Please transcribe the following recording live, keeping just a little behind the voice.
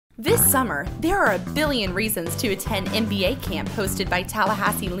This summer, there are a billion reasons to attend MBA camp hosted by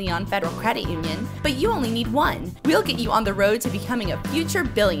Tallahassee-Leon Federal Credit Union, but you only need one. We'll get you on the road to becoming a future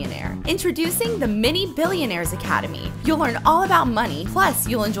billionaire. Introducing the Mini Billionaires Academy. You'll learn all about money, plus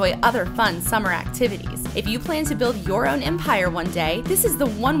you'll enjoy other fun summer activities. If you plan to build your own empire one day, this is the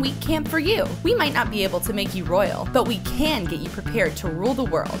one-week camp for you. We might not be able to make you royal, but we can get you prepared to rule the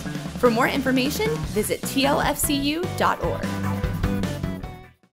world. For more information, visit TLFCU.org.